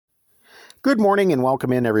Good morning and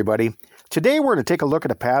welcome in, everybody. Today we're going to take a look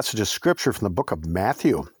at a passage of Scripture from the book of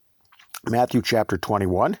Matthew. Matthew chapter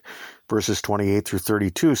 21, verses 28 through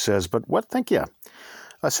 32 says, "But what think ye?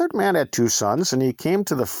 A certain man had 2 sons, and he came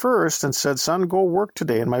to the first and said, Son, go work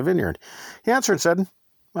today in my vineyard. He answered and said,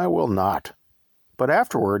 I will not. But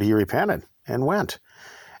afterward he repented and went.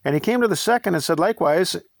 And he came to the second and said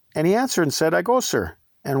likewise, and he answered and said, I go, sir,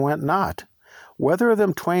 and went not. Whether of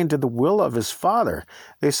them twain did the will of his father?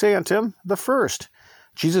 They say unto him, the first.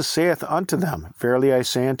 Jesus saith unto them, Verily I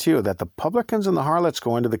say unto you, that the publicans and the harlots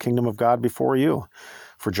go into the kingdom of God before you.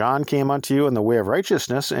 For John came unto you in the way of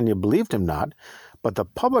righteousness, and ye believed him not. But the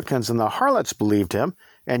publicans and the harlots believed him,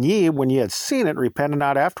 and ye, when ye had seen it, repented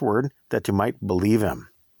not afterward, that ye might believe him."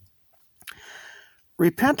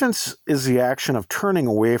 Repentance is the action of turning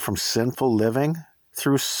away from sinful living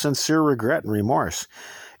through sincere regret and remorse.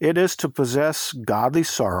 It is to possess godly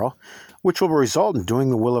sorrow, which will result in doing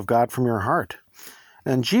the will of God from your heart.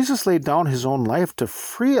 And Jesus laid down his own life to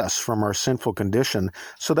free us from our sinful condition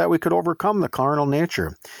so that we could overcome the carnal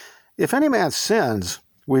nature. If any man sins,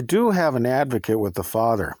 we do have an advocate with the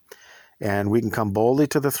Father, and we can come boldly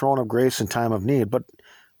to the throne of grace in time of need, but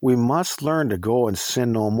we must learn to go and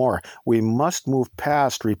sin no more. We must move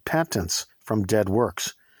past repentance from dead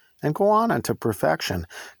works and go on unto perfection.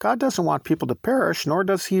 God doesn't want people to perish, nor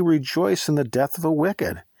does he rejoice in the death of the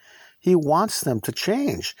wicked. He wants them to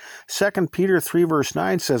change. 2 Peter 3 verse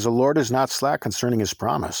 9 says, The Lord is not slack concerning his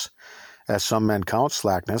promise, as some men count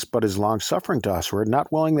slackness, but is longsuffering to usward,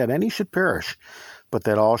 not willing that any should perish, but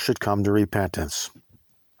that all should come to repentance.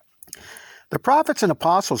 The prophets and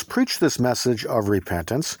apostles preached this message of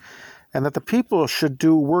repentance, and that the people should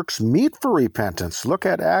do works meet for repentance. Look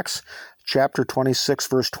at Acts chapter 26,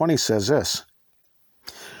 verse 20 says this,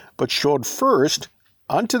 But showed first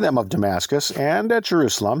unto them of Damascus and at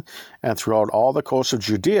Jerusalem and throughout all the coasts of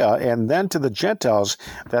Judea, and then to the Gentiles,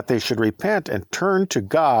 that they should repent and turn to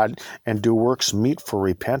God and do works meet for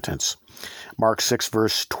repentance. Mark 6,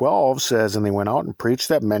 verse 12 says, And they went out and preached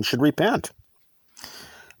that men should repent.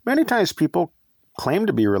 Many times people claim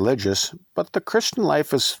to be religious, but the Christian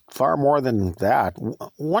life is far more than that.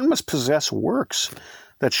 One must possess works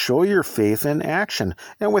that show your faith in action.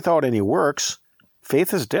 And without any works,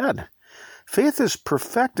 faith is dead. Faith is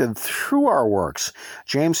perfected through our works.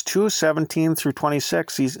 James 2:17 through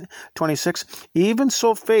 26, Even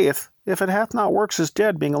so faith, if it hath not works, is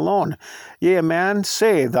dead, being alone. Yea, a man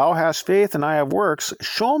say, Thou hast faith, and I have works.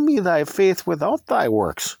 Show me thy faith without thy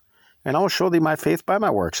works, and I will show thee my faith by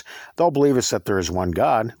my works. Thou believest that there is one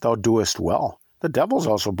God, thou doest well. The devils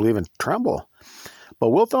also believe and tremble. But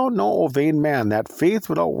wilt thou know, O vain man, that faith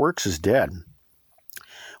without works is dead?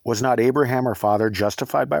 Was not Abraham our father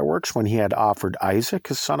justified by works when he had offered Isaac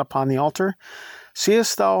his son upon the altar?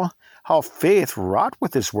 Seest thou how faith wrought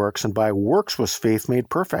with his works, and by works was faith made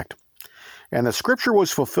perfect? And the scripture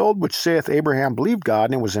was fulfilled, which saith, Abraham believed God,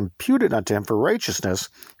 and it was imputed unto him for righteousness,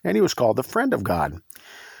 and he was called the friend of God.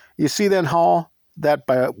 You see then how that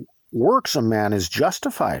by works a man is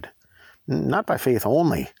justified, not by faith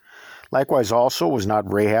only. Likewise also was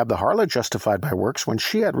not Rahab the harlot justified by works when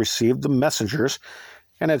she had received the messengers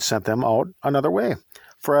and had sent them out another way.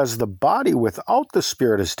 For as the body without the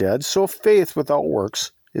spirit is dead, so faith without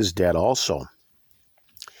works is dead also.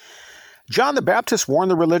 John the Baptist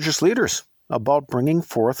warned the religious leaders about bringing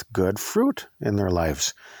forth good fruit in their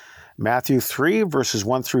lives. Matthew 3, verses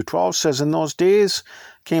 1 through 12 says, In those days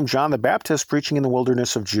came John the Baptist preaching in the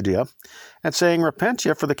wilderness of Judea, and saying, Repent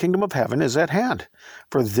ye, for the kingdom of heaven is at hand.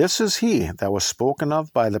 For this is he that was spoken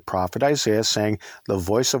of by the prophet Isaiah, saying, The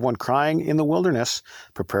voice of one crying in the wilderness,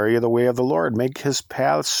 Prepare ye the way of the Lord, make his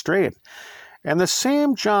paths straight. And the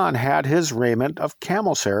same John had his raiment of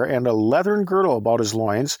camel's hair, and a leathern girdle about his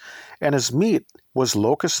loins, and his meat was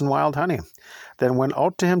locusts and wild honey. Then went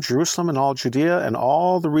out to him Jerusalem and all Judea and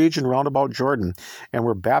all the region round about Jordan, and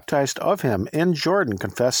were baptized of him in Jordan,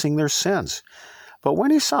 confessing their sins. But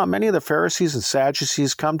when he saw many of the Pharisees and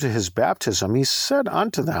Sadducees come to his baptism, he said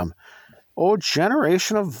unto them, O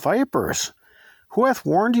generation of vipers, who hath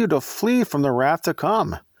warned you to flee from the wrath to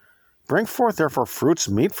come? Bring forth therefore fruits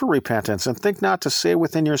meet for repentance, and think not to say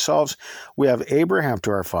within yourselves, We have Abraham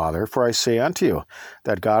to our father. For I say unto you,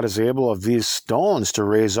 that God is able of these stones to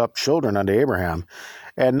raise up children unto Abraham.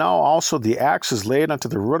 And now also the axe is laid unto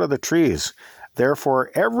the root of the trees.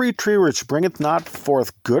 Therefore every tree which bringeth not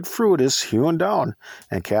forth good fruit is hewn down,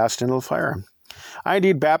 and cast into the fire. I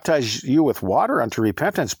indeed baptize you with water unto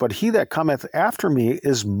repentance, but he that cometh after me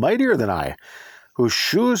is mightier than I, whose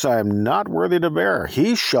shoes I am not worthy to bear.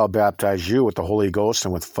 He shall baptize you with the Holy Ghost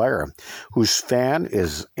and with fire, whose fan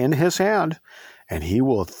is in his hand, and he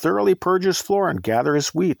will thoroughly purge his floor and gather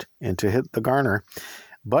his wheat into the garner,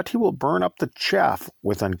 but he will burn up the chaff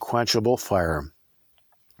with unquenchable fire.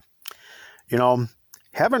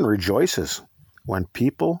 Heaven rejoices when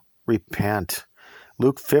people repent.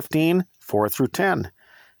 Luke 15, 4 through 10.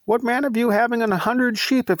 What man of you, having 100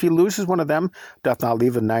 sheep, if he loses one of them, doth not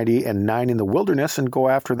leave 99 in the wilderness, and go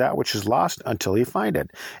after that which is lost until he find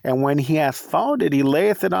it? And when he hath found it, he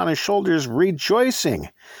layeth it on his shoulders, rejoicing.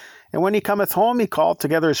 And when he cometh home, he calleth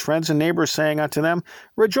together his friends and neighbors, saying unto them,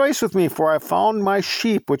 Rejoice with me, for I have found my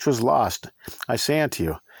sheep which was lost. I say unto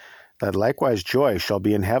you, that likewise joy shall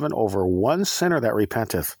be in heaven over one sinner that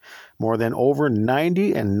repenteth, more than over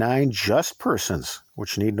 99 just persons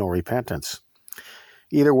which need no repentance.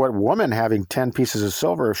 Either what woman having 10 pieces of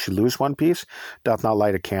silver, if she lose one piece, doth not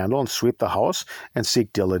light a candle, and sweep the house, and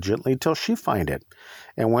seek diligently till she find it?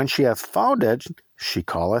 And when she hath found it, she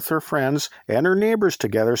calleth her friends and her neighbors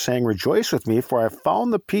together, saying, Rejoice with me, for I have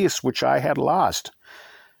found the piece which I had lost.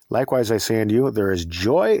 Likewise I say unto you, there is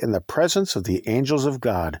joy in the presence of the angels of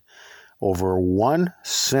God over one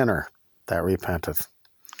sinner that repenteth.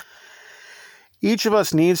 Each of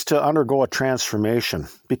us needs to undergo a transformation.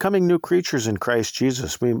 Becoming new creatures in Christ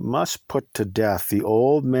Jesus, we must put to death the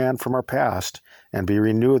old man from our past and be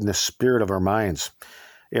renewed in the spirit of our minds.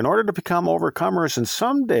 In order to become overcomers and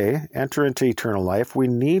someday enter into eternal life, we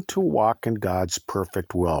need to walk in God's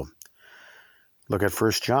perfect will. Look at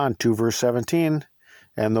 1 John 2, verse 17.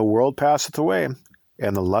 And the world passeth away,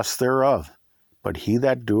 and the lust thereof. But he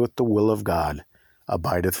that doeth the will of God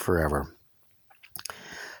abideth forever.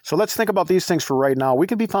 So let's think about these things for right now. We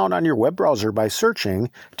can be found on your web browser by searching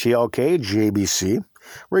tlkjbc,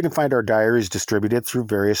 where you can find our diaries distributed through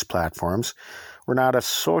various platforms. We're not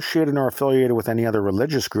associated nor affiliated with any other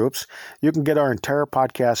religious groups. You can get our entire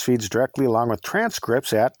podcast feeds directly along with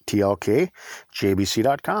transcripts at tlkjbc.com.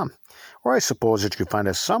 Or I suppose that you can find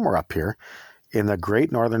us somewhere up here in the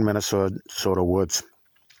great northern Minnesota woods.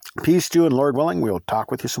 Peace to you, and Lord willing, we'll talk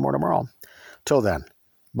with you some more tomorrow. Till then,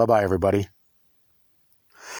 bye-bye, everybody.